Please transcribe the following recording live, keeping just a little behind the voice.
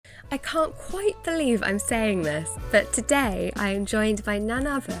I can't quite believe I'm saying this, but today I am joined by none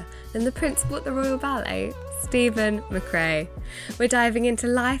other than the principal at the Royal Ballet, Stephen McRae. We're diving into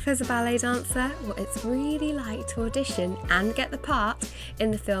life as a ballet dancer, what it's really like to audition and get the part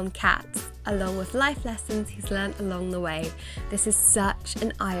in the film Cats, along with life lessons he's learnt along the way. This is such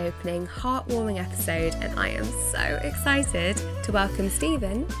an eye-opening, heartwarming episode, and I am so excited to welcome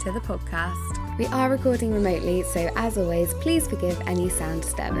Stephen to the podcast. We are recording remotely, so as always, please forgive any sound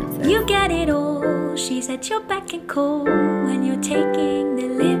disturbances. You get it all, she's at your beck and call when you're taking the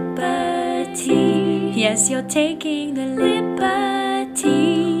liberty. Yes, you're taking the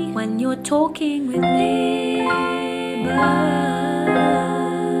liberty when you're talking with liberty.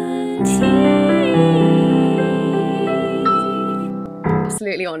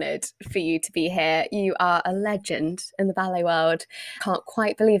 Absolutely honoured for you to be here. You are a legend in the ballet world. Can't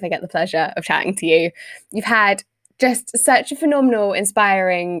quite believe I get the pleasure of chatting to you. You've had just such a phenomenal,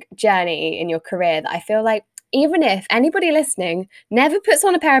 inspiring journey in your career that I feel like even if anybody listening never puts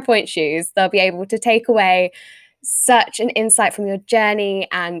on a pair of pointe shoes, they'll be able to take away such an insight from your journey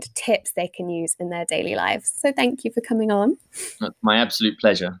and tips they can use in their daily lives. So thank you for coming on. My absolute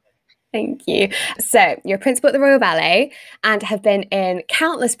pleasure. Thank you. So you're a principal at the Royal Ballet and have been in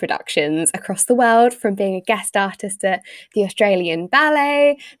countless productions across the world, from being a guest artist at the Australian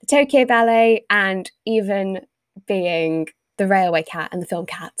Ballet, the Tokyo Ballet, and even being the Railway Cat and the film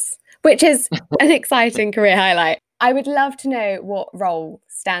Cats, which is an exciting career highlight. I would love to know what role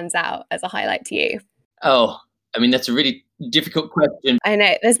stands out as a highlight to you. Oh, I mean, that's a really difficult question. I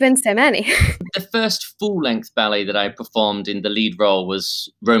know, there's been so many. The first full-length ballet that I performed in the lead role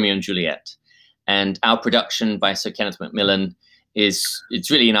was Romeo and Juliet. And our production by Sir Kenneth Macmillan it's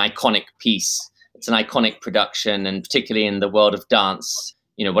really an iconic piece. It's an iconic production, and particularly in the world of dance,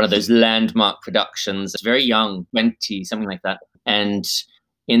 you know, one of those landmark productions. It's very young, 20, something like that. And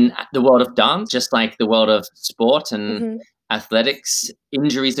in the world of dance, just like the world of sport and athletics,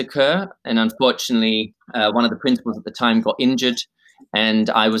 injuries occur. And unfortunately, one of the principals at the time got injured, and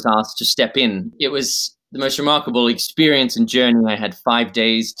I was asked to step in. It was the most remarkable experience and journey. I had 5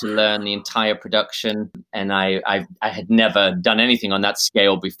 days to learn the entire production, and I had never done anything on that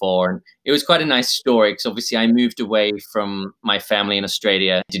scale before. And it was quite a nice story, because obviously I moved away from my family in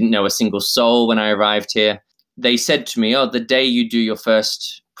Australia. I didn't know a single soul when I arrived here. They said to me, oh, the day you do your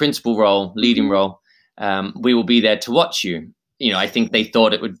first principal role, leading role, we will be there to watch you. You know, I think they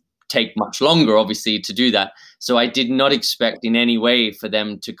thought it would take much longer, obviously, to do that. So I did not expect in any way for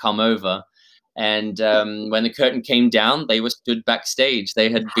them to come over. And when the curtain came down, they were stood backstage. They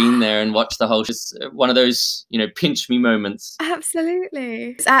had been there and watched the whole show. One of those, you know, pinch me moments.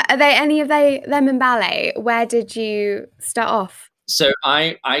 Absolutely. Are they any of them in ballet? Where did you start off? So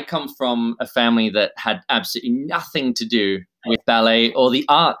I come from a family that had absolutely nothing to do with ballet or the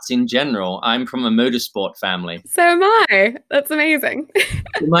arts in general. I'm from a motorsport family. So am I. That's amazing.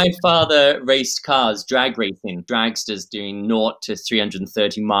 My father raced cars, drag racing, dragsters doing 0 to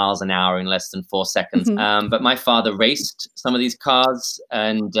 330 miles an hour in less than 4 seconds. But my father raced some of these cars,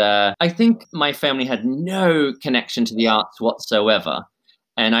 and I think my family had no connection to the arts whatsoever.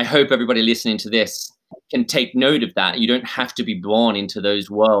 And I hope everybody listening to this can take note of that. You don't have to be born into those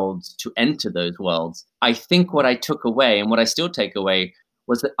worlds to enter those worlds. I think what I took away, and what I still take away,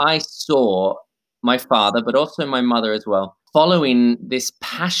 was that I saw my father, but also my mother as well, following this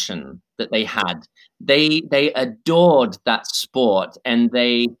passion that they had. They adored that sport, and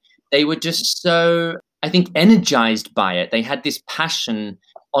they were just so, I think, energized by it. They had this passion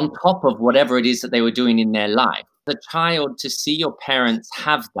on top of whatever it is that they were doing in their life. As a child, to see your parents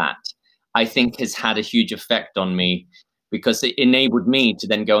have that, I think, has had a huge effect on me, because it enabled me to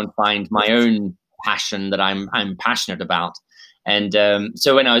then go and find my own passion that I'm passionate about. And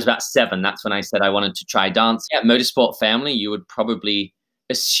so when I was about 7, that's when I said I wanted to try dance. Yeah, motorsport family, you would probably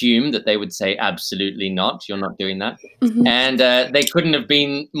assume that they would say, absolutely not, you're not doing that. And they couldn't have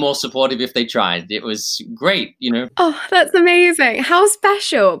been more supportive if they tried. It was great, you know. Oh, that's amazing. How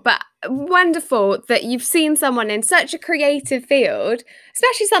special, but wonderful that you've seen someone in such a creative field,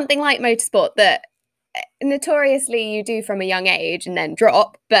 especially something like motorsport that notoriously you do from a young age and then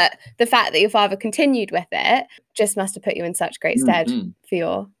drop. But the fact that your father continued with it just must have put you in such great stead for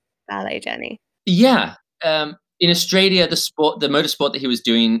your ballet journey. Yeah. In Australia, the motorsport that he was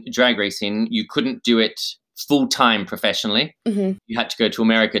doing, drag racing, you couldn't do it full-time professionally. You had to go to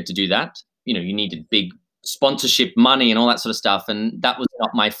America to do that. You know, you needed big sponsorship money and all that sort of stuff. And that was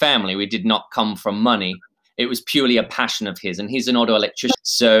not my family. We did not come from money. It was purely a passion of his. And he's an auto electrician.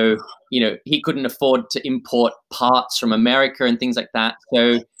 So, you know, he couldn't afford to import parts from America and things like that.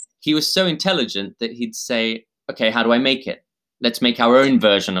 So he was so intelligent that he'd say, okay, how do I make it? let's make our own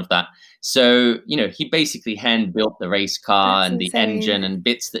version of that. So, you know, he basically hand built the race car and the engine and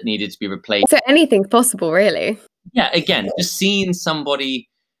bits that needed to be replaced. So anything's possible, really. Yeah, again, just seeing somebody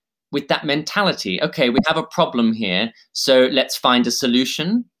with that mentality. Okay, we have a problem here, so let's find a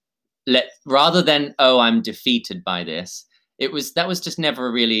solution. Rather than, oh, I'm defeated by this. That was just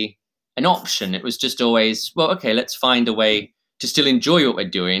never really an option. It was just always, well, okay, let's find a way to still enjoy what we're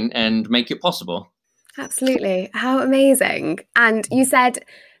doing and make it possible. Absolutely. How amazing. And you said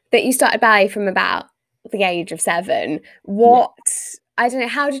that you started ballet from about the age of 7. What, I don't know,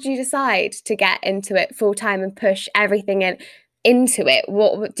 how did you decide to get into it full time and push everything into it?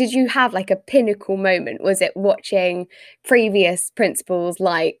 What did you have, like a pinnacle moment? Was it watching previous principals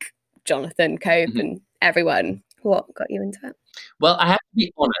like Jonathan Cope and everyone? What got you into it? Well, I have to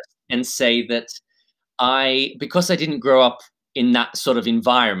be honest and say that because I didn't grow up in that sort of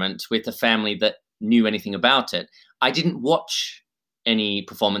environment with a family that knew anything about it, I didn't watch any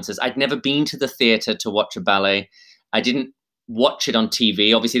performances. I'd never been to the theatre to watch a ballet. I didn't watch it on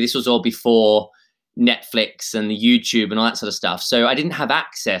TV. Obviously, this was all before Netflix and the YouTube and all that sort of stuff. So I didn't have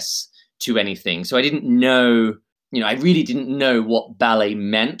access to anything. So I didn't know, I really didn't know what ballet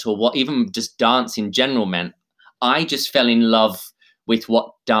meant or what even just dance in general meant. I just fell in love with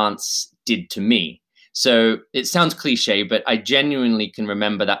what dance did to me. So it sounds cliche, but I genuinely can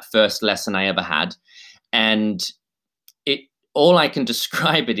remember that first lesson I ever had. And all I can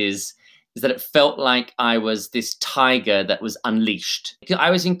describe it is that it felt like I was this tiger that was unleashed.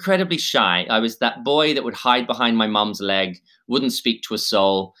 I was incredibly shy. I was that boy that would hide behind my mum's leg, wouldn't speak to a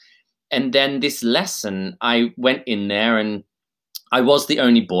soul. And then this lesson, I went in there and I was the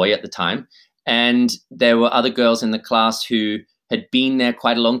only boy at the time. And there were other girls in the class who had been there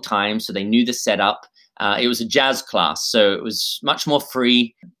quite a long time, so they knew the setup. It was a jazz class, so it was much more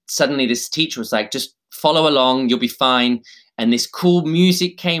free. Suddenly this teacher was like, just follow along, you'll be fine. And this cool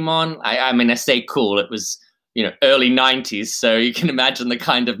music came on. I mean, I say cool, it was, early 90s. So you can imagine the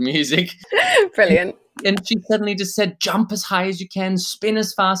kind of music. Brilliant. And she suddenly just said, jump as high as you can, spin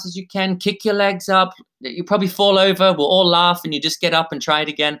as fast as you can, kick your legs up. You probably fall over, we'll all laugh, and you just get up and try it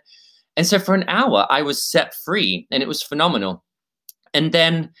again. And so for an hour, I was set free, and it was phenomenal. And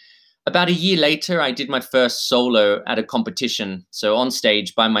then about a year later, I did my first solo at a competition. So on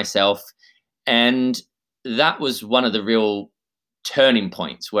stage by myself. And that was one of the real turning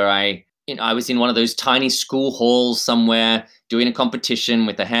points where I was in one of those tiny school halls somewhere doing a competition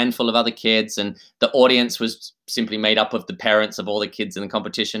with a handful of other kids, and the audience was simply made up of the parents of all the kids in the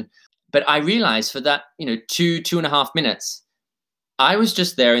competition. But I realized for that, 2.5 minutes, I was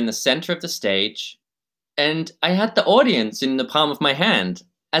just there in the center of the stage, and I had the audience in the palm of my hand.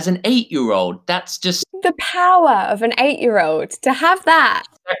 As an 8-year-old, that's just the power of an 8-year-old to have that.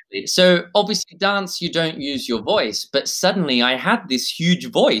 Exactly. So obviously dance, you don't use your voice, but suddenly I had this huge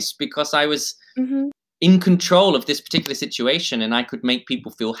voice because I was in control of this particular situation, and I could make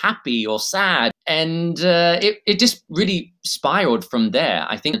people feel happy or sad. And it just really spiraled from there.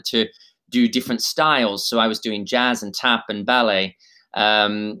 I think to do different styles. So I was doing jazz and tap and ballet.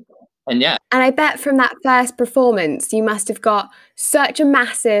 And I bet from that first performance, you must have got such a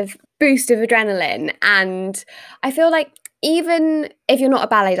massive boost of adrenaline. And I feel like even if you're not a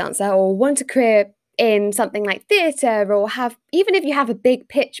ballet dancer or want a career in something like theatre, or even if you have a big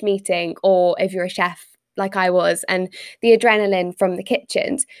pitch meeting, or if you're a chef like I was, and the adrenaline from the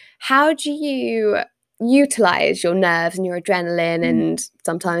kitchens, how do you utilize your nerves and your adrenaline and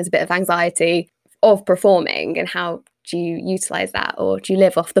sometimes a bit of anxiety of performing, and how do you utilize that, or do you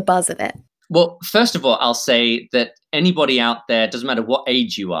live off the buzz of it? Well, first of all, I'll say that anybody out there, doesn't matter what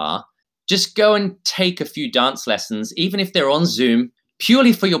age you are, just go and take a few dance lessons, even if they're on Zoom,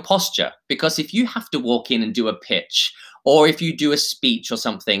 purely for your posture. Because if you have to walk in and do a pitch, or if you do a speech or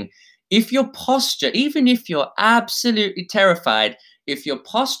something, if your posture, even if you're absolutely terrified, if your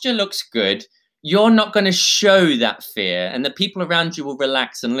posture looks good, you're not going to show that fear, and the people around you will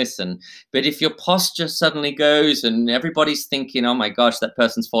relax and listen. But if your posture suddenly goes and everybody's thinking, oh my gosh, that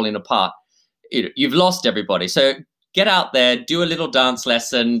person's falling apart, you've lost everybody. So get out there, do a little dance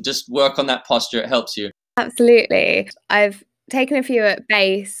lesson, just work on that posture. It helps you. Absolutely. I've taken a few at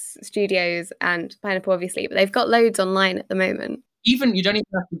Base Studios and Pineapple, obviously, but they've got loads online at the moment. Even you don't even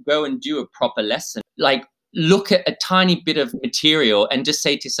have to go and do a proper lesson. Like, look at a tiny bit of material and just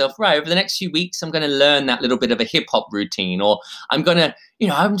say to yourself, right, over the next few weeks, I'm going to learn that little bit of a hip hop routine, or I'm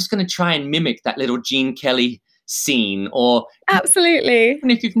just going to try and mimic that little Gene Kelly scene, or absolutely.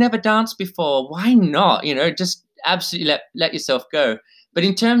 And if you've never danced before, why not? Just absolutely let yourself go. But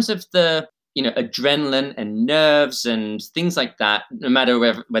in terms of the, adrenaline and nerves and things like that, no matter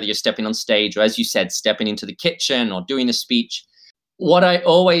whether you're stepping on stage or, as you said, stepping into the kitchen or doing a speech, What I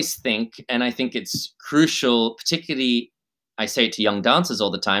always think, and I think it's crucial, particularly I say it to young dancers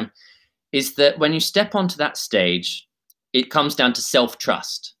all the time, is that when you step onto that stage, it comes down to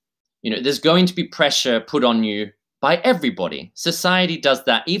self-trust. There's going to be pressure put on you by everybody. Society does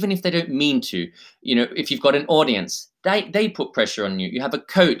that, even if they don't mean to. If you've got an audience, they put pressure on you. You have a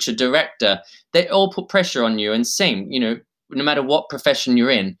coach, a director, they all put pressure on you. And same, no matter what profession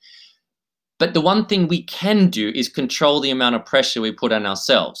you're in. But the one thing we can do is control the amount of pressure we put on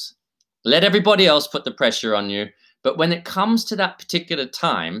ourselves. Let everybody else put the pressure on you. But when it comes to that particular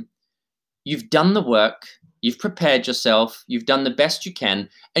time, you've done the work, you've prepared yourself, you've done the best you can,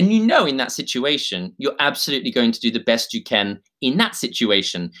 and in that situation, you're absolutely going to do the best you can in that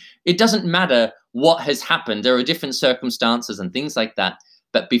situation. It doesn't matter what has happened. There are different circumstances and things like that.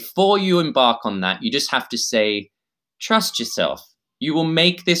 But before you embark on that, you just have to say, trust yourself. You will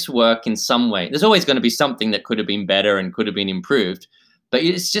make this work in some way. There's always going to be something that could have been better and could have been improved. But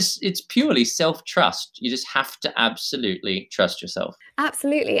it's purely self-trust. You just have to absolutely trust yourself.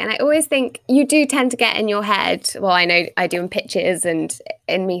 Absolutely. And I always think you do tend to get in your head, well, I know I do in pitches and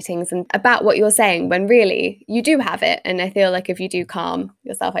in meetings and about what you're saying, when really you do have it. And I feel like if you do calm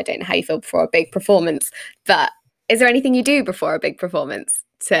yourself, I don't know how you feel before a big performance, but is there anything you do before a big performance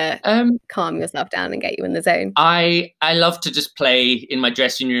to calm yourself down and get you in the zone? I love to just play in my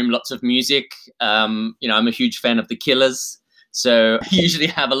dressing room, lots of music. I'm a huge fan of The Killers. So I usually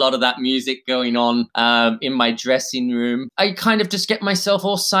have a lot of that music going on in my dressing room. I kind of just get myself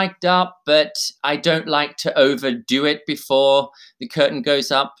all psyched up, but I don't like to overdo it before the curtain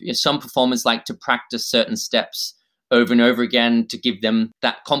goes up. Some performers like to practice certain steps over and over again to give them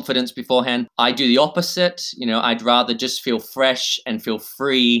that confidence beforehand. I do the opposite. I'd rather just feel fresh and feel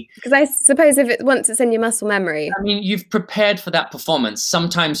free. Because I suppose once it's in your muscle memory. I mean, you've prepared for that performance.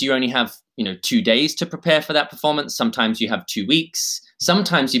 Sometimes you only have 2 days to prepare for that performance. Sometimes you have 2 weeks.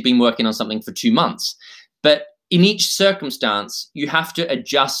 Sometimes you've been working on something for 2 months. But in each circumstance, you have to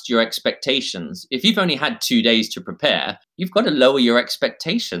adjust your expectations. If you've only had 2 days to prepare, you've got to lower your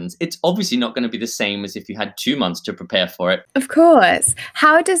expectations. It's obviously not going to be the same as if you had 2 months to prepare for it. Of course.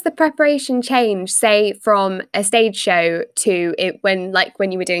 How does the preparation change, say, from a stage show to it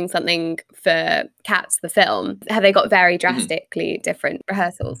when you were doing something for Cats, the film? Have they got very drastically different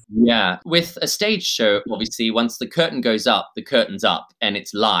rehearsals? Yeah. With a stage show, obviously, once the curtain goes up, the curtain's up and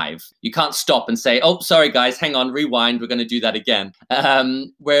it's live. You can't stop and say, oh, sorry, guys, hang on, rewind. We're going to do that again.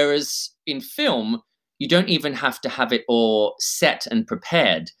 Whereas in film, you don't even have to have it all set and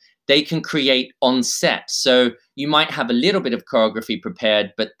prepared. They can create on set. So you might have a little bit of choreography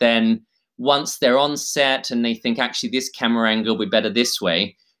prepared, but then once they're on set and they think, actually, this camera angle will be better this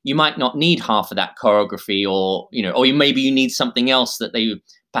way, you might not need half of that choreography, or maybe you need something else that they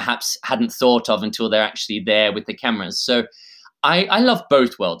perhaps hadn't thought of until they're actually there with the cameras. So I love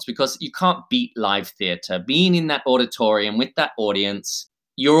both worlds because you can't beat live theatre. Being in that auditorium with that audience,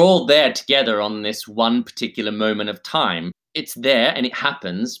 you're all there together on this one particular moment of time. It's there and it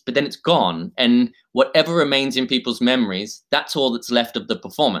happens, but then it's gone. And whatever remains in people's memories, that's all that's left of the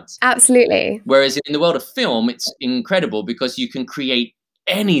performance. Absolutely. Whereas in the world of film, it's incredible because you can create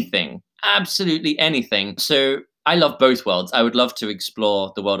anything, absolutely anything. So I love both worlds. I would love to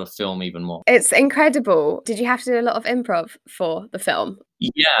explore the world of film even more. It's incredible. Did you have to do a lot of improv for the film?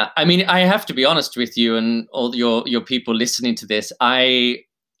 Yeah, I mean, I have to be honest with you and all your people listening to this.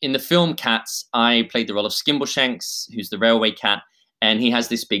 In the film Cats, I played the role of Skimbleshanks, who's the railway cat, and he has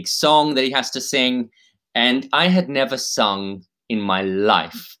this big song that he has to sing, and I had never sung in my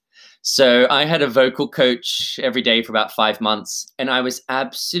life. So I had a vocal coach every day for about 5 months, and I was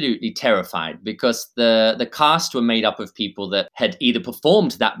absolutely terrified because the cast were made up of people that had either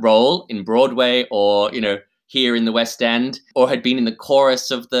performed that role in Broadway or, here in the West End, or had been in the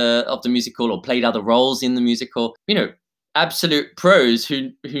chorus of the musical or played other roles in the musical. Absolute pros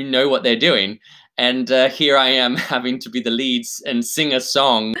who know what they're doing. And here I am having to be the leads and sing a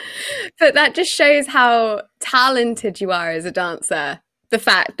song. But that just shows how talented you are as a dancer. The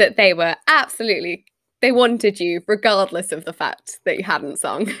fact that they wanted you regardless of the fact that you hadn't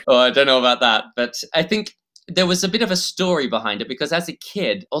sung. Oh, I don't know about that. But I think there was a bit of a story behind it because as a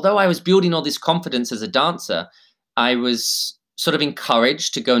kid, although I was building all this confidence as a dancer, I was sort of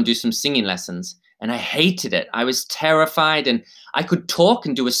encouraged to go and do some singing lessons. And I hated it. I was terrified, and I could talk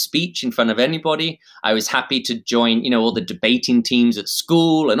and do a speech in front of anybody. I was happy to join, all the debating teams at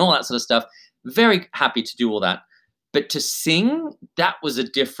school and all that sort of stuff. Very happy to do all that. But to sing, that was a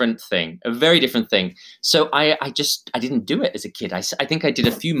different thing, a very different thing. So I didn't do it as a kid. I think I did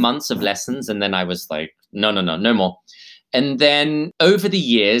a few months of lessons, and then I was like, no more. And then over the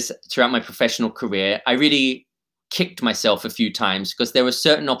years, throughout my professional career, I really kicked myself a few times because there were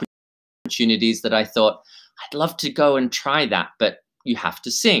certain opportunities that I thought, I'd love to go and try that, but you have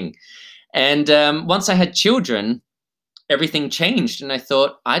to sing. And once I had children, everything changed. And I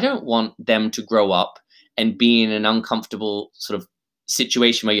thought, I don't want them to grow up and be in an uncomfortable sort of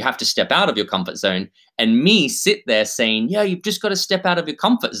situation where you have to step out of your comfort zone, and me sit there saying, yeah, you've just got to step out of your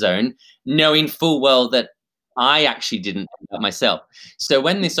comfort zone, knowing full well that I actually didn't do that myself. So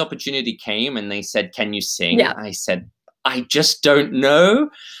when this opportunity came and they said, can you sing? Yeah. I said, I just don't know.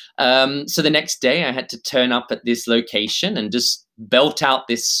 So the next day I had to turn up at this location and just belt out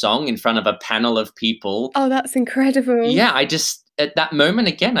this song in front of a panel of people. Oh, that's incredible. Yeah, at that moment,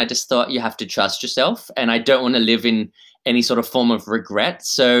 again, I just thought you have to trust yourself, and I don't want to live in any sort of form of regret.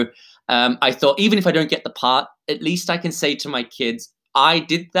 So I thought, even if I don't get the part, at least I can say to my kids, I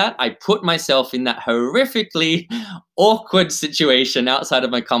did that. I put myself in that horrifically awkward situation outside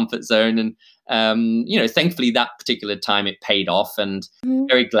of my comfort zone. And, thankfully that particular time it paid off, and I'm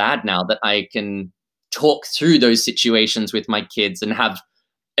very glad now that I can talk through those situations with my kids and have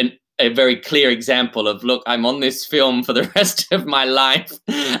a very clear example of, look, I'm on this film for the rest of my life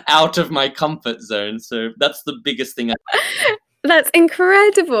out of my comfort zone. So that's the biggest thing. That's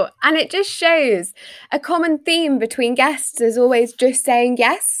incredible. And it just shows a common theme between guests is always just saying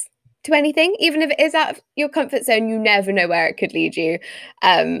yes to anything. Even if it is out of your comfort zone, you never know where it could lead you.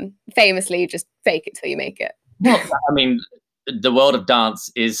 Famously, just fake it till you make it. Well, I mean, the world of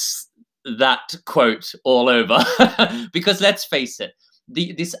dance is that quote all over. Because let's face it,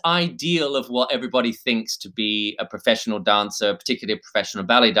 this ideal of what everybody thinks to be a professional dancer, particularly a professional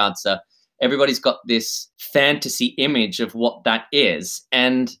ballet dancer, everybody's got this fantasy image of what that is.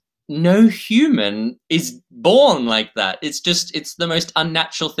 And no human is born like that. It's the most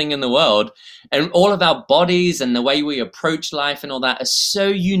unnatural thing in the world. And all of our bodies and the way we approach life and all that are so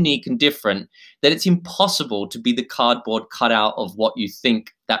unique and different that it's impossible to be the cardboard cutout of what you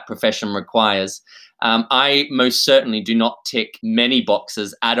think that profession requires. I most certainly do not tick many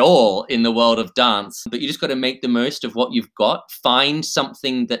boxes at all in the world of dance, but you just got to make the most of what you've got, find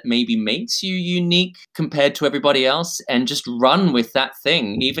something that maybe makes you unique compared to everybody else, and just run with that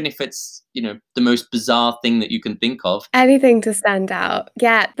thing, even if it's, the most bizarre thing that you can think of. Anything to stand out.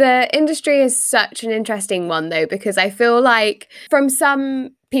 Yeah, the industry is such an interesting one though, because I feel like from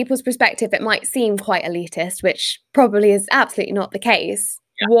some people's perspective, it might seem quite elitist, which probably is absolutely not the case.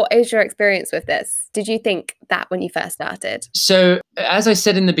 What is your experience with this? Did you think that when you first started? So, as I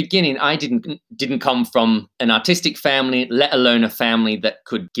said in the beginning, I didn't come from an artistic family, let alone a family that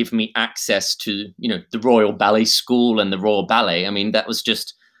could give me access to, the Royal Ballet School and the Royal Ballet. I mean, that was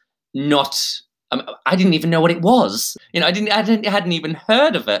just not. I didn't even know what it was. I hadn't even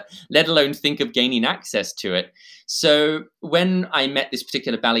heard of it, let alone think of gaining access to it. So when I met this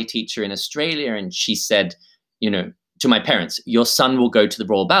particular ballet teacher in Australia, and she said, to my parents, your son will go to the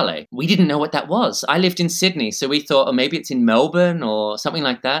Royal Ballet. We didn't know what that was. I lived in Sydney, so we thought, oh, maybe it's in Melbourne or something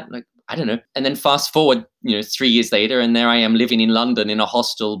like that. Like, I don't know. And then fast forward, 3 years later, and there I am living in London in a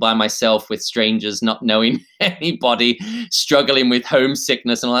hostel by myself with strangers, not knowing anybody, struggling with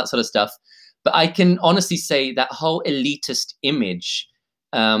homesickness and all that sort of stuff. But I can honestly say that whole elitist image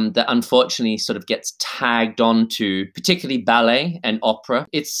that unfortunately sort of gets tagged onto particularly ballet and opera.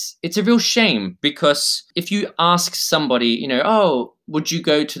 It's a real shame, because if you ask somebody, oh, would you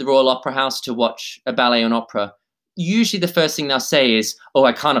go to the Royal Opera House to watch a ballet and opera? Usually the first thing they'll say is, oh,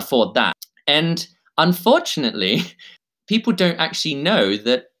 I can't afford that. And unfortunately, people don't actually know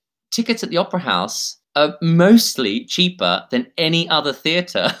that tickets at the Opera House are mostly cheaper than any other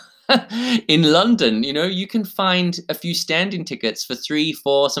theatre. In London, you can find a few standing tickets for £3,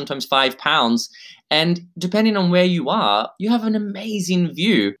 £4, sometimes £5. And depending on where you are, you have an amazing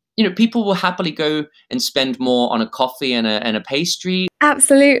view. People will happily go and spend more on a coffee and a pastry.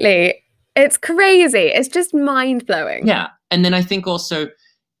 Absolutely. It's crazy. It's just mind-blowing. Yeah. And then I think also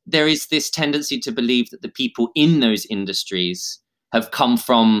there is this tendency to believe that the people in those industries have come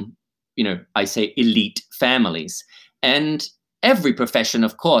from, I say elite families. And every profession,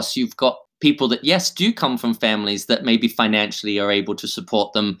 of course, you've got people that, yes, do come from families that maybe financially are able to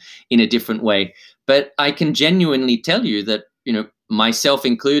support them in a different way. But I can genuinely tell you that, myself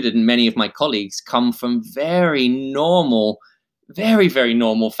included and many of my colleagues come from very normal, very, very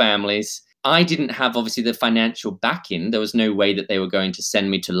normal families. I didn't have, obviously, the financial backing. There was no way that they were going to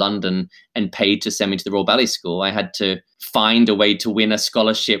send me to London and pay to send me to the Royal Ballet School. I had to find a way to win a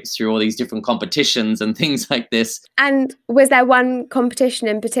scholarship through all these different competitions and things like this. And was there one competition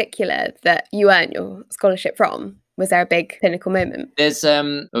in particular that you earned your scholarship from? Was there a big pinnacle moment? There's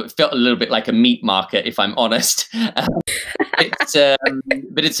it felt a little bit like a meat market, if I'm honest.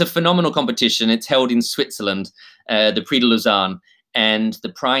 But it's a phenomenal competition. It's held in Switzerland, the Prix de Lausanne, and the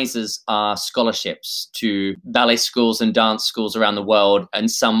prizes are scholarships to ballet schools and dance schools around the world,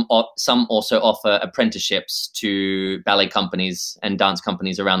 and some also offer apprenticeships to ballet companies and dance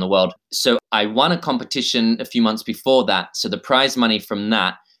companies around the world. So I won a competition a few months before that, so the prize money from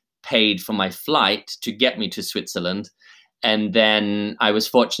that paid for my flight to get me to Switzerland. And then I was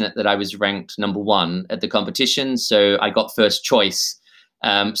fortunate that I was ranked #1 at the competition, so I got first choice.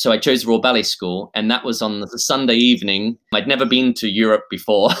 So I chose Royal Ballet School, and that was on the Sunday evening. I'd never been to Europe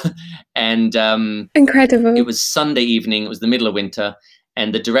before. And incredible. It was Sunday evening. It was the middle of winter.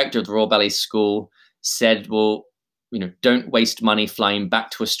 And the director of the Royal Ballet School said, well, don't waste money flying back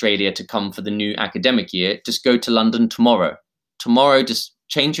to Australia to come for the new academic year. Just go to London tomorrow. Tomorrow, just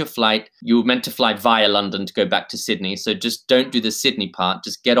change your flight. You were meant to fly via London to go back to Sydney. So just don't do the Sydney part.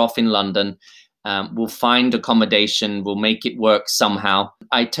 Just get off in London. We'll find accommodation. We'll make it work somehow.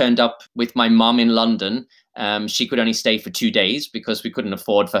 I turned up with my mum in London. She could only stay for 2 days because we couldn't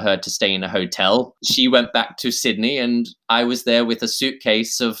afford for her to stay in a hotel. She went back to Sydney, and I was there with a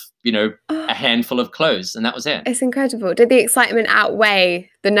suitcase of, a handful of clothes, and that was it. It's incredible. Did the excitement outweigh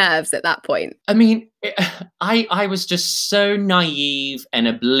the nerves at that point? I mean, I was just so naive and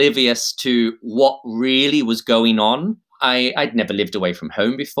oblivious to what really was going on. I'd never lived away from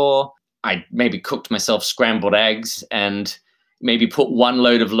home before. I maybe cooked myself scrambled eggs and maybe put one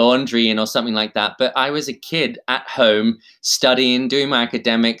load of laundry in or something like that. But I was a kid at home, studying, doing my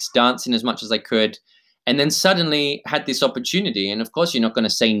academics, dancing as much as I could, and then suddenly had this opportunity. And of course, you're not going to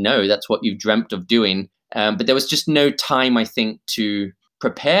say no. That's what you've dreamt of doing. But there was just no time, I think, to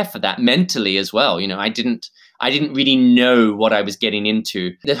prepare for that mentally as well. I didn't really know what I was getting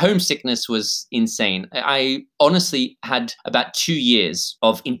into. The homesickness was insane. I honestly had about 2 years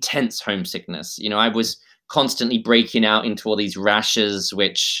of intense homesickness. I was constantly breaking out into all these rashes,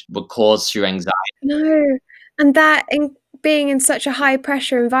 which were caused through anxiety. No, and being in such a high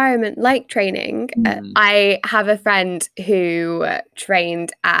pressure environment like training, I have a friend who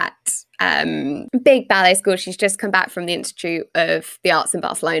trained at big ballet school. She's just come back from the Institute of the Arts in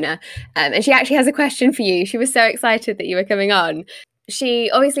Barcelona, and she actually has a question for you. She was so excited that you were coming on. She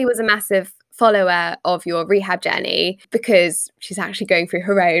obviously was a massive follower of your rehab journey because she's actually going through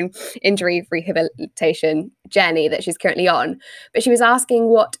her own injury rehabilitation journey that she's currently on. But she was asking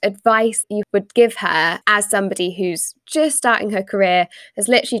what advice you would give her as somebody who's just starting her career, has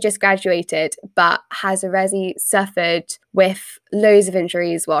literally just graduated, but has already suffered with loads of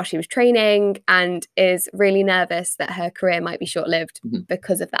injuries while she was training and is really nervous that her career might be short-lived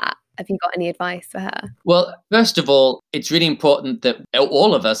because of that. Have you got any advice for her? Well, first of all, it's really important that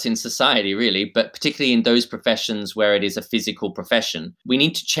all of us in society, really, but particularly in those professions where it is a physical profession, we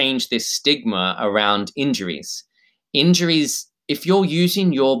need to change this stigma around injuries. Injuries, if you're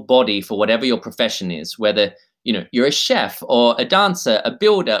using your body for whatever your profession is, whether you're a chef or a dancer, a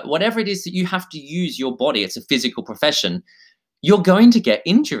builder, whatever it is that you have to use your body, it's a physical profession, you're going to get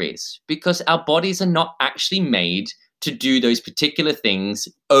injuries because our bodies are not actually made to do those particular things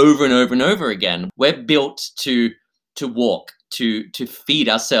over and over and over again. We're built to walk, to feed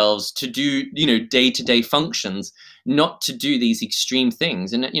ourselves, to do, day-to-day functions, not to do these extreme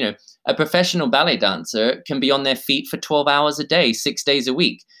things. And, a professional ballet dancer can be on their feet for 12 hours a day, 6 days a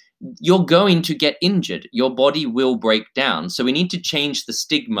week. You're going to get injured. Your body will break down. So we need to change the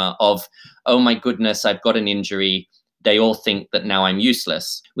stigma of, oh my goodness, I've got an injury. They all think that now I'm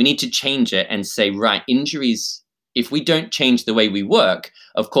useless. We need to change it and say, right, injuries, if we don't change the way we work,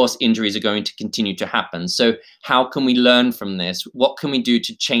 of course, injuries are going to continue to happen. So how can we learn from this? What can we do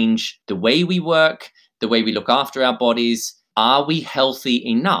to change the way we work, the way we look after our bodies? Are we healthy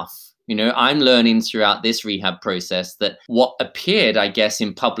enough? I'm learning throughout this rehab process that what appeared, I guess,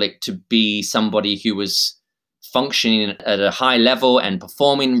 in public to be somebody who was functioning at a high level and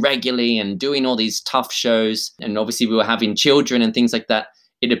performing regularly and doing all these tough shows, and obviously we were having children and things like that,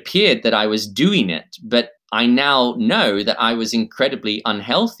 it appeared that I was doing it, but I now know that I was incredibly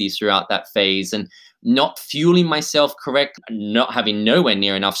unhealthy throughout that phase and not fueling myself correctly, not having nowhere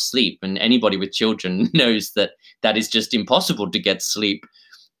near enough sleep. And anybody with children knows that that is just impossible to get sleep.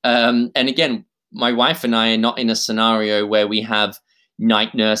 And again, my wife and I are not in a scenario where we have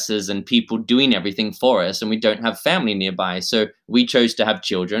night nurses and people doing everything for us, and we don't have family nearby. So we chose to have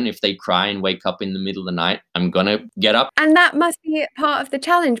children. If they cry and wake up in the middle of the night, I'm going to get up. And that must be part of the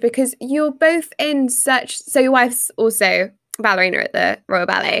challenge because you're both in such, so your wife's also ballerina at the Royal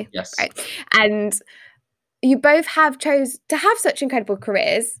Ballet. Yes. Right. And you both have chose to have such incredible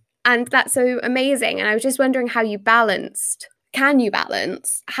careers And that's so amazing. And I was just wondering how can you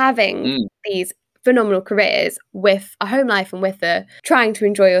balance having these phenomenal careers with a home life and with trying to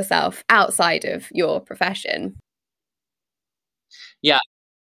enjoy yourself outside of your profession? Yeah.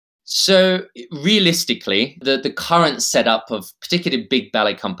 So realistically, the current setup of particularly big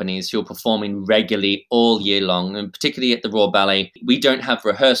ballet companies who are performing regularly all year long, and particularly at the Royal Ballet, we don't have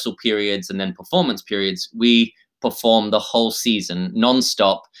rehearsal periods and then performance periods. We perform the whole season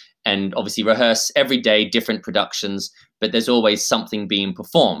non-stop and obviously rehearse every day, different productions, but there's always something being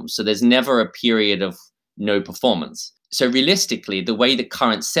performed. So there's never a period of no performance. So realistically, the way the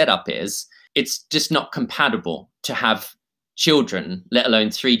current setup is, it's just not compatible to have children, let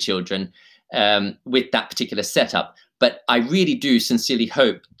alone 3 children, with that particular setup. But I really do sincerely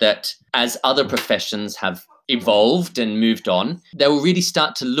hope that as other professions have evolved and moved on, they will really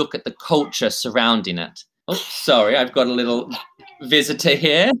start to look at the culture surrounding it. Oh, sorry, I've got a little visitor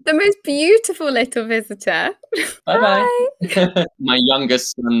here. The most beautiful little visitor. Bye-bye. My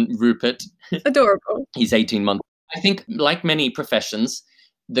youngest son, Rupert. Adorable. He's 18 months. I think, like many professions,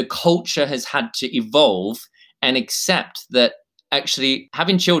 the culture has had to evolve and accept that actually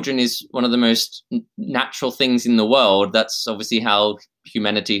having children is one of the most natural things in the world. That's obviously how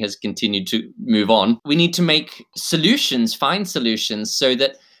humanity has continued to move on. We need to make solutions, find solutions so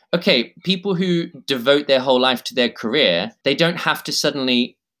that, okay, people who devote their whole life to their career, they don't have to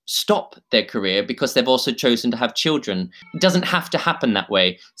suddenly stop their career because they've also chosen to have children. It doesn't have to happen that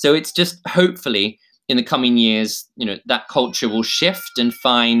way. So it's just hopefully in the coming years, that culture will shift and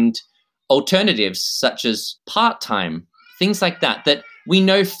find alternatives such as part-time, things like that, that we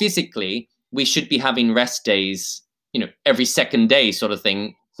know physically we should be having rest days, every second day sort of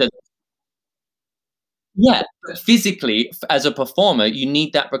thing. So yeah, but physically as a performer, you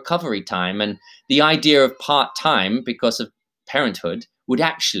need that recovery time. And the idea of part-time because of parenthood would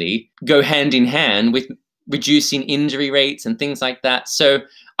actually go hand in hand with reducing injury rates and things like that. So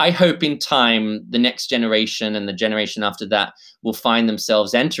I hope in time, the next generation and the generation after that will find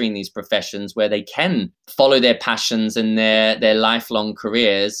themselves entering these professions where they can follow their passions and their lifelong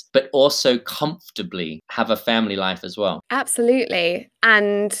careers, but also comfortably have a family life as well. Absolutely.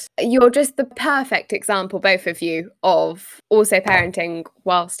 And you're just the perfect example, both of you, of also parenting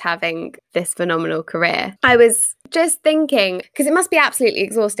whilst having this phenomenal career. I was just thinking, because it must be absolutely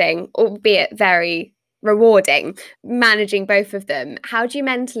exhausting, albeit very rewarding, managing both of them. How do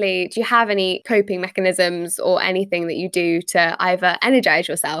you have any coping mechanisms or anything that you do to either energize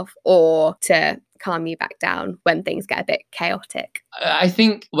yourself or to calm you back down when things get a bit chaotic? I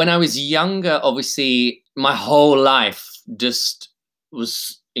think when I was younger, obviously my whole life just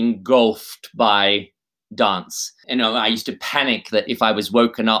was engulfed by dance. I used to panic that if I was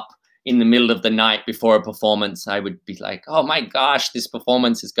woken up in the middle of the night before a performance, I would be like, oh my gosh, this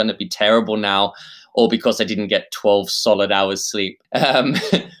performance is going to be terrible now, or because I didn't get 12 solid hours sleep.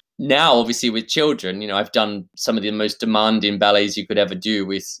 Now, obviously with children, I've done some of the most demanding ballets you could ever do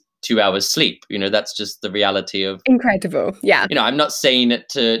with 2 hours sleep. That's just the reality of... Incredible. Yeah. I'm not saying it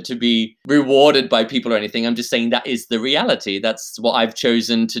to be rewarded by people or anything. I'm just saying that is the reality. That's what I've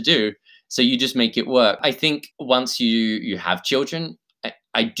chosen to do. So you just make it work. I think once you have children,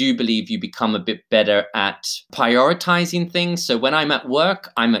 I do believe you become a bit better at prioritizing things. So when I'm at work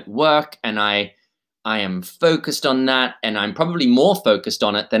and I am focused on that, and I'm probably more focused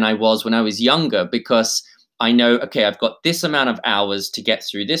on it than I was when I was younger, because I know, okay, I've got this amount of hours to get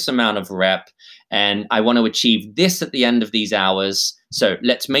through this amount of rep, and I want to achieve this at the end of these hours. So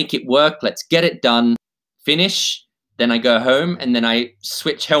let's make it work. Let's get it done, finish. Then I go home and then I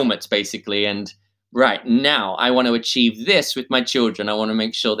switch helmets basically. And right now I want to achieve this with my children. I want to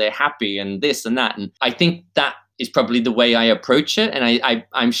make sure they're happy and this and that. And I think that is probably the way I approach it. And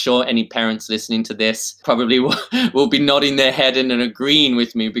I'm sure any parents listening to this probably will be nodding their head and agreeing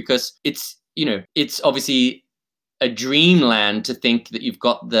with me, because it's obviously a dreamland to think that you've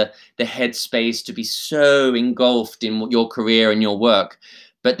got the headspace to be so engulfed in your career and your work.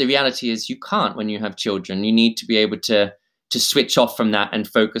 But the reality is you can't when you have children. You need to be able to switch off from that and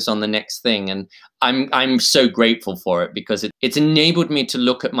focus on the next thing. And I'm so grateful for it, because it's enabled me to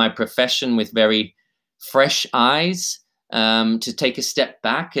look at my profession with very fresh eyes, to take a step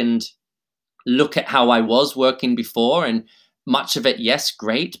back and look at how I was working before. And much of it, yes,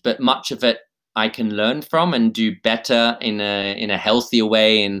 great, but much of it I can learn from and do better in a healthier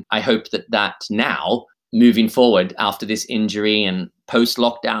way. And I hope that now, moving forward after this injury and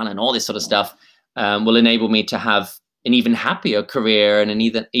post-lockdown and all this sort of stuff, will enable me to have an even happier career and an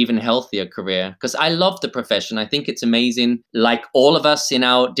even healthier career, because I love the profession. I think it's amazing. Like all of us in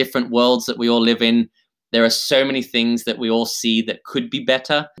our different worlds that we all live in, There are so many things that we all see that could be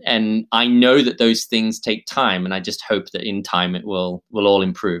better. And I know that those things take time. And I just hope that in time it will all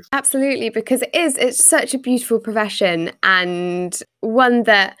improve. Absolutely, because it's such a beautiful profession, and one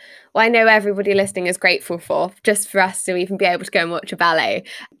that, well, I know everybody listening is grateful for, just for us to even be able to go and watch a ballet.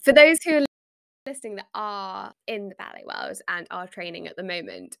 For those who are listening that are in the ballet world and are training at the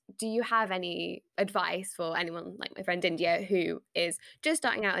moment, do you have any advice for anyone like my friend India who is just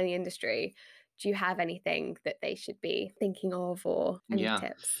starting out in the industry? Do you have anything that they should be thinking of, or any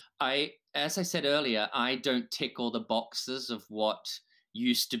tips? As I said earlier, I don't tick all the boxes of what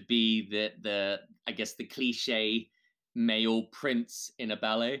used to be I guess the cliche male prince in a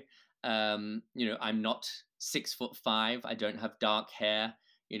ballet. I'm not 6'5". I don't have dark hair.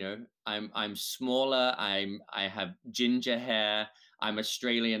 I'm smaller. I have ginger hair. I'm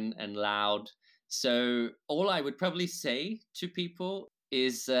Australian and loud. So all I would probably say to people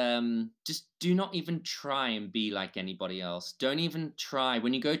is just do not even try and be like anybody else. Don't even try.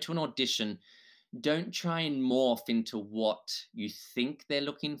 When you go to an audition, don't try and morph into what you think they're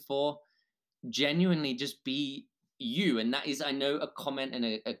looking for. Genuinely just be you. And that is, I know, a comment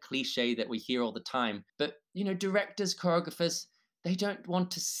and a cliche that we hear all the time. But, directors, choreographers, they don't want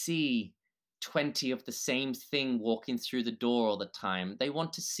to see 20 of the same thing walking through the door all the time. They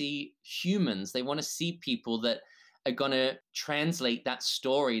want to see humans. They want to see people that are going to translate that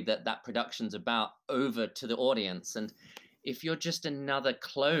story that production's about over to the audience. And if you're just another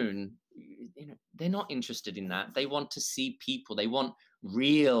clone, they're not interested in that. They want to see people. They want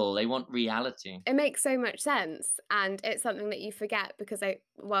reality. It makes so much sense, and it's something that you forget, because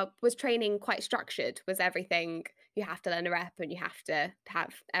was training quite structured? Was everything, you have to learn a rep and you have to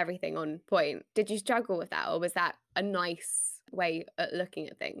have everything on point? Did you struggle with that, or was that a nice way at looking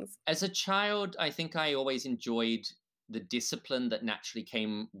at things? As a child, I think I always enjoyed the discipline that naturally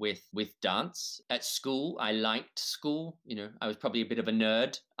came with dance. At school, I liked school. I was probably a bit of a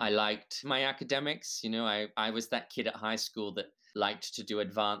nerd. I liked my academics. I was that kid at high school that liked to do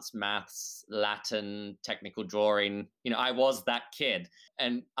advanced maths, Latin, technical drawing. I was that kid.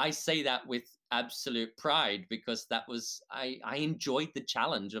 And I say that with absolute pride, because I enjoyed the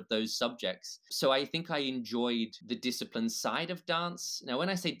challenge of those subjects. So I think I enjoyed the discipline side of dance. Now, when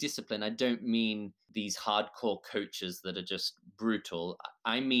I say discipline, I don't mean these hardcore coaches that are just brutal.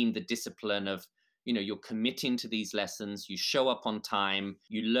 I mean the discipline of, you're committing to these lessons, you show up on time,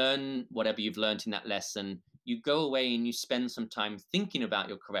 you learn whatever you've learned in that lesson, you go away and you spend some time thinking about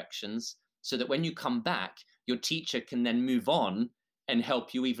your corrections, so that when you come back, your teacher can then move on and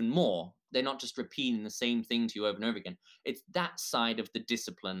help you even more. They're not just repeating the same thing to you over and over again. It's that side of the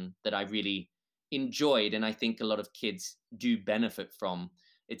discipline that I really enjoyed, and I think a lot of kids do benefit from.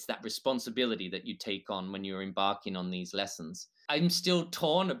 It's that responsibility that you take on when you're embarking on these lessons. I'm still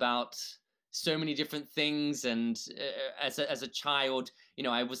torn about so many different things. And as a child,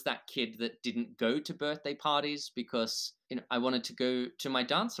 I was that kid that didn't go to birthday parties because, I wanted to go to my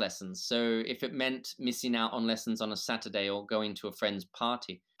dance lessons. So if it meant missing out on lessons on a Saturday or going to a friend's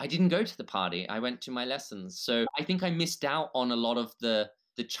party, I didn't go to the party. I went to my lessons. So I think I missed out on a lot of the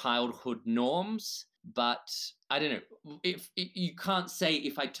childhood norms. But I don't know, if you can't say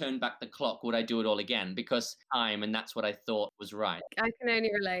if I turned back the clock, would I do it all again? Because and that's what I thought was right. I can only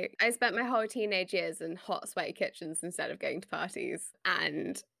relate. I spent my whole teenage years in hot, sweaty kitchens instead of going to parties.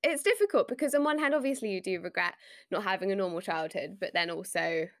 And it's difficult because on one hand, obviously you do regret not having a normal childhood, but then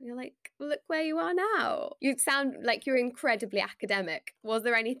also you're like, look where you are now. You sound like you're incredibly academic. Was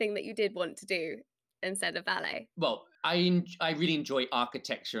there anything that you did want to do instead of ballet? Well, I really enjoy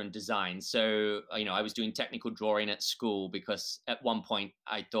architecture and design. So, I was doing technical drawing at school because at one point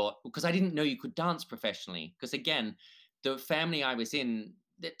I thought, because I didn't know you could dance professionally. Because again, the family I was in,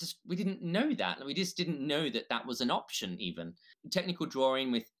 we didn't know that. We just didn't know that was an option even. Technical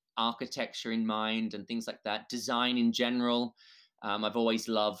drawing with architecture in mind and things like that. Design in general. I've always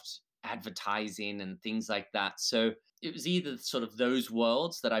loved advertising and things like that. So it was either sort of those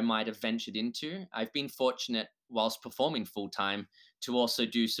worlds that I might have ventured into. I've been fortunate whilst performing full time to also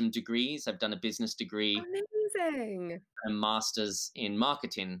do some degrees. I've done a business degree, Amazing, a master's in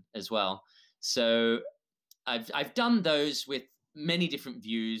marketing as well. So I've done those with many different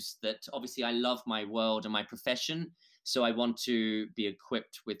views. That obviously I love my world and my profession. So I want to be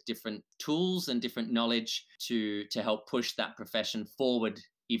equipped with different tools and different knowledge to help push that profession forward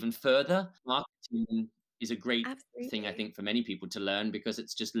even further. Marketing is a great thing, I think, for many people to learn, because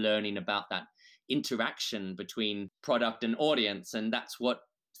it's just learning about that interaction between product and audience. And that's what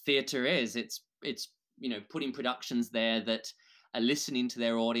theatre is. It's putting productions there that are listening to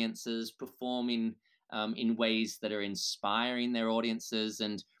their audiences, performing in ways that are inspiring their audiences,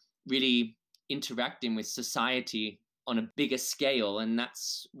 and really interacting with society on a bigger scale. And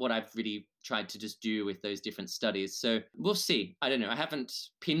that's what I've really tried to just do with those different studies. So we'll see. I don't know. I haven't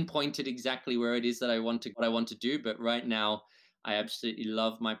pinpointed exactly where it is that what I want to do, but right now I absolutely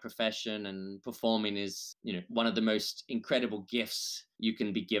love my profession, and performing is, one of the most incredible gifts you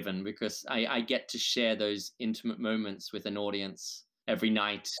can be given, because I get to share those intimate moments with an audience every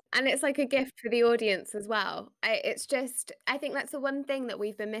night. And it's like a gift for the audience as well. I think that's the one thing that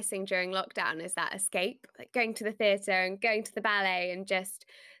we've been missing during lockdown, is that escape, like going to the theatre and going to the ballet, and just,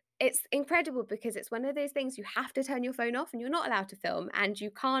 it's incredible because it's one of those things you have to turn your phone off and you're not allowed to film, and you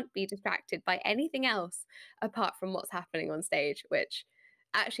can't be distracted by anything else apart from what's happening on stage, which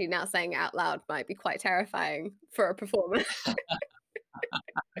actually, now saying it out loud, might be quite terrifying for a performer.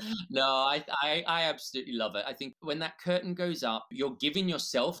 No, I absolutely love it. I think when that curtain goes up, you're giving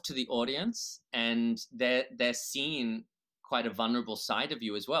yourself to the audience, and they're seeing quite a vulnerable side of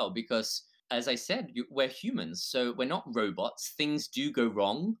you as well. Because, as I said, we're humans, so we're not robots. Things do go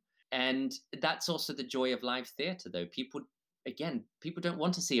wrong, and that's also the joy of live theatre. Though people don't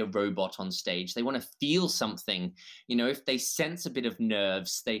want to see a robot on stage. They want to feel something. If they sense a bit of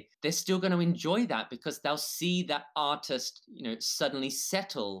nerves, they're still going to enjoy that, because they'll see that artist, suddenly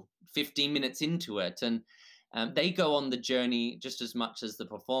settle 15 minutes into it. And they go on the journey just as much as the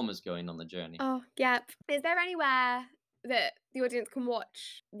performer's going on the journey. Oh, yeah. Is there anywhere that the audience can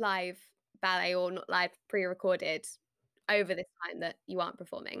watch live ballet, or not live, pre-recorded, over this time that you aren't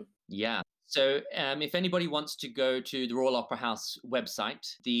performing? Yeah. So if anybody wants to go to the Royal Opera House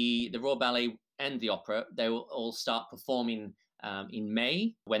website, the Royal Ballet and the opera, they will all start performing in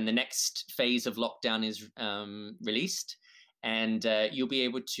May, when the next phase of lockdown is released. And you'll be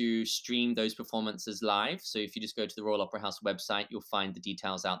able to stream those performances live. So if you just go to the Royal Opera House website, you'll find the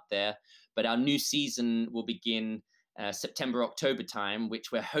details out there. But our new season will begin September, October time,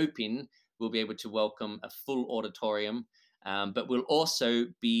 which we're hoping we'll be able to welcome a full auditorium. But we'll also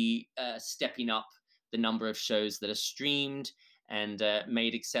be stepping up the number of shows that are streamed and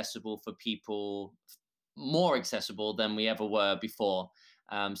made accessible for people, more accessible than we ever were before.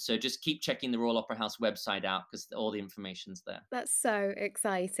 So just keep checking the Royal Opera House website out, because all the information's there. That's so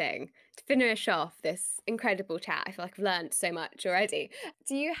exciting. To finish off this incredible chat, I feel like I've learned so much already.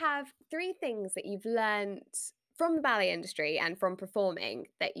 Do you have 3 things that you've learned from the ballet industry and from performing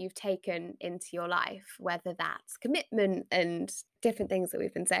that you've taken into your life, whether that's commitment and different things that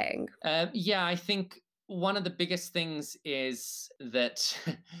we've been saying? Yeah, I think one of the biggest things is that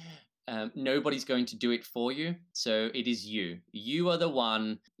nobody's going to do it for you. So it is you. You are the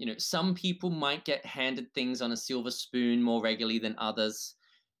one. Some people might get handed things on a silver spoon more regularly than others.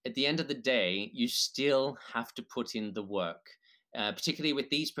 At the end of the day, you still have to put in the work, particularly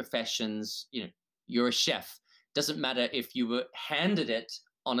with these professions. You're a chef. Doesn't matter if you were handed it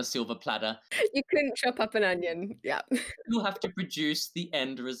on a silver platter. You couldn't chop up an onion. Yeah. You have to produce the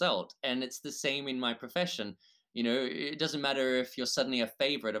end result. And it's the same in my profession. It doesn't matter if you're suddenly a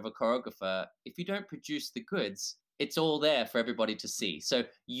favorite of a choreographer. If you don't produce the goods, it's all there for everybody to see. So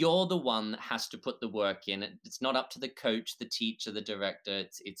you're the one that has to put the work in. It's not up to the coach, the teacher, the director.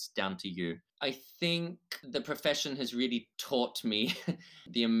 It's down to you. I think the profession has really taught me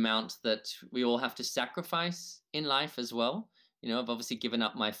the amount that we all have to sacrifice in life as well. I've obviously given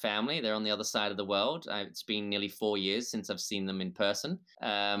up my family. They're on the other side of the world. It's been nearly 4 years since I've seen them in person,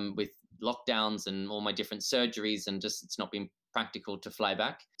 with lockdowns and all my different surgeries, and just it's not been practical to fly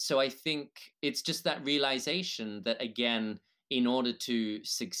back. So I think it's just that realization that, again, in order to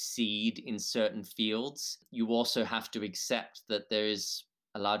succeed in certain fields, you also have to accept that there is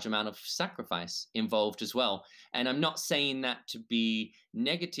a large amount of sacrifice involved as well. And I'm not saying that to be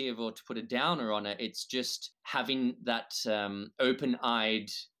negative or to put a downer on it. It's just having that open-eyed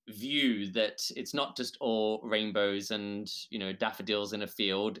view that it's not just all rainbows and, daffodils in a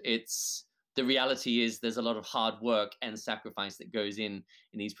field. It's the reality is there's a lot of hard work and sacrifice that goes in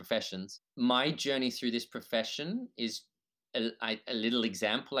these professions. My journey through this profession is a little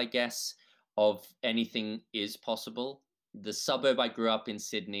example, I guess, of anything is possible. The suburb I grew up in,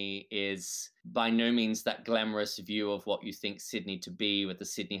 Sydney, is by no means that glamorous view of what you think Sydney to be, with the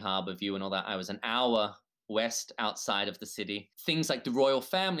Sydney Harbour view and all that. I was an hour west outside of the city. Things like the royal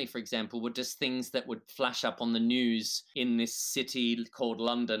family, for example, were just things that would flash up on the news in this city called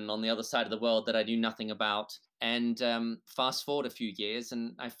London on the other side of the world that I knew nothing about. And fast forward a few years,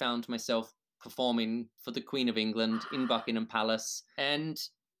 and I found myself performing for the Queen of England in Buckingham Palace. And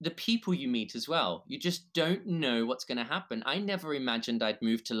the people you meet as well. You just don't know what's going to happen. I never imagined I'd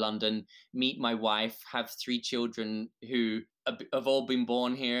move to London, meet my wife, have 3 children who have all been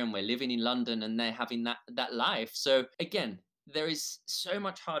born here, and we're living in London, and they're having that life. So again, there is so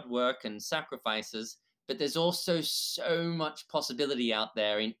much hard work and sacrifices, but there's also so much possibility out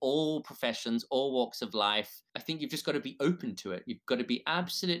there in all professions, all walks of life. I think you've just got to be open to it. You've got to be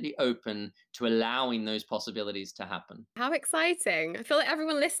absolutely open to allowing those possibilities to happen. How exciting. I feel like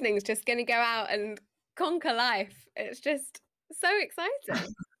everyone listening is just going to go out and conquer life. It's just so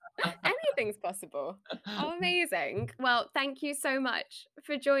exciting. Anything's possible. Oh, amazing. Well, thank you so much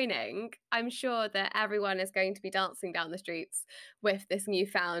for joining. I'm sure that everyone is going to be dancing down the streets with this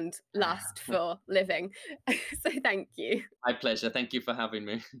newfound lust for living. So thank you. My pleasure. Thank you for having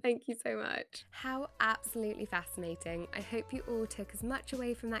me. Thank you so much. How absolutely fascinating. I hope you all took as much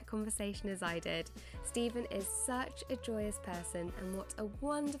away from that conversation as I did. Stephen is such a joyous person, and what a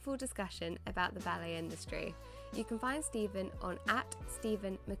wonderful discussion about the ballet industry. You can find Stephen on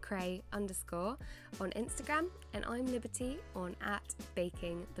 @StephenMcCrae_ on Instagram, and I'm Liberty on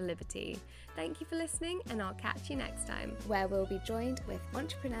 @BakingTheLiberty. Thank you for listening, and I'll catch you next time, where we'll be joined with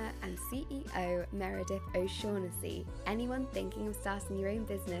entrepreneur and CEO Meredith O'Shaughnessy. Anyone thinking of starting your own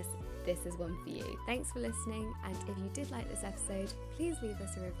business, this is one for you. Thanks for listening, and if you did like this episode, please leave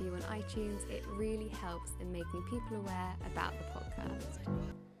us a review on iTunes. It really helps in making people aware about the podcast.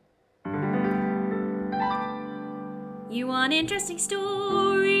 You want interesting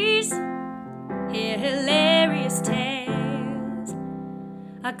stories? Hear hilarious tales.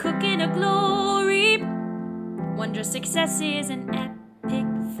 A cook in a glory, wondrous successes and epic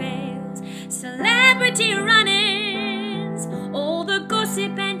fails. Celebrity run-ins, all the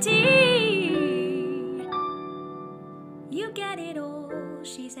gossip and tea. You get it all.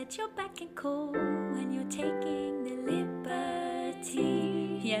 She's at your beck and call when you're taking the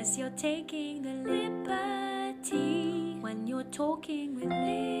liberty. Yes, you're taking the liberty. When you're talking with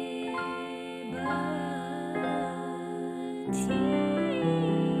liberty.